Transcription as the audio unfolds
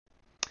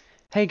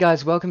Hey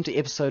guys, welcome to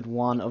episode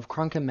 1 of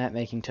Krunker map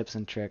making tips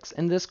and tricks.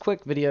 In this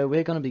quick video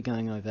we're going to be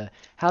going over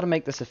how to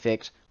make this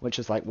effect, which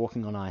is like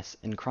walking on ice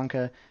in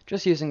Krunker,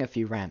 just using a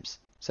few ramps.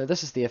 So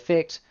this is the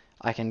effect.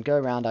 I can go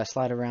around, I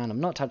slide around, I'm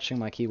not touching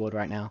my keyboard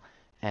right now,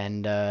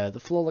 and the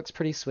floor looks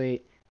pretty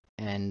sweet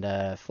and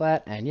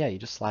flat, and yeah, you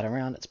just slide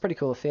around. It's a pretty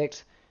cool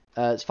effect.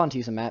 It's fun to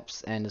use in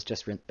maps, and it's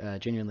just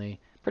genuinely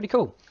pretty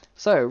cool.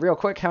 So real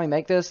quick, how we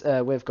make this,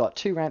 we've got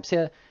two ramps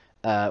here.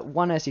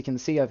 One, as you can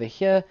see over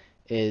here,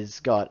 is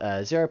got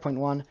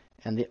 0.1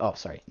 and the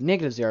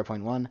negative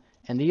 0.1,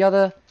 and the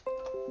other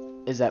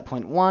is at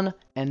 0.1,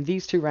 and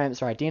these two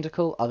ramps are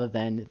identical other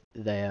than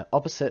their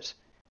opposite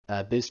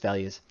boost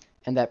values,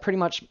 and that pretty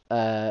much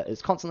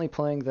is constantly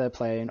pulling the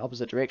player in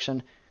opposite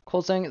direction,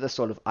 causing this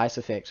sort of ice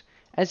effect.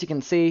 As you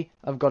can see,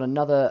 I've got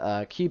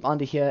another cube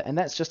under here, and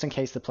that's just in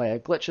case the player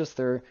glitches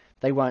through,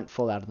 they won't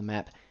fall out of the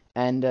map.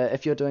 And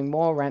if you're doing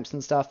more ramps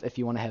and stuff, if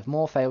you want to have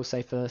more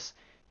fail-safers,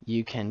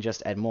 you can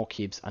just add more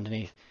cubes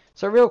underneath.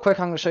 So real quick,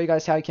 I'm going to show you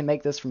guys how you can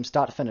make this from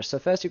start to finish. So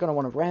first you're going to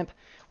want a ramp.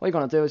 What you're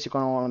going to do is you're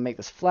going to want to make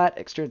this flat,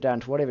 extrude it down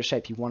to whatever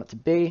shape you want it to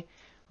be,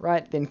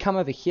 right? Then come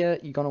over here,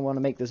 you're going to want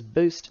to make this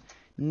boost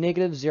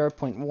negative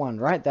 0.1,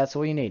 right? That's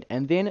all you need.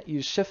 And then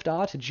use Shift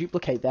R to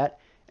duplicate that,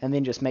 and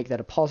then just make that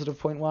a positive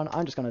 0.1.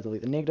 I'm just going to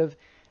delete the negative,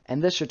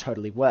 and this should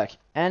totally work.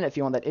 And if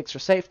you want that extra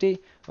safety,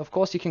 of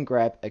course you can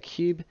grab a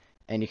cube,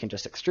 and you can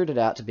just extrude it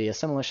out to be a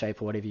similar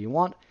shape or whatever you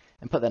want,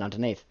 and put that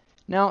underneath.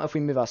 Now, if we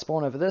move our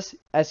spawn over this,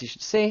 as you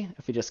should see,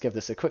 if we just give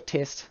this a quick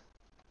test,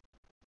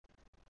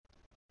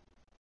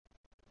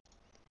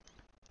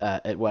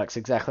 it works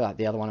exactly like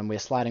the other one, and we're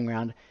sliding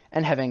around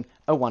and having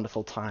a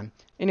wonderful time.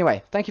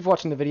 Anyway, thank you for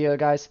watching the video,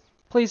 guys.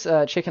 Please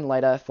check in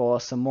later for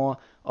some more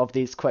of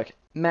these quick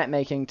map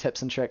making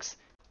tips and tricks,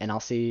 and I'll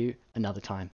see you another time.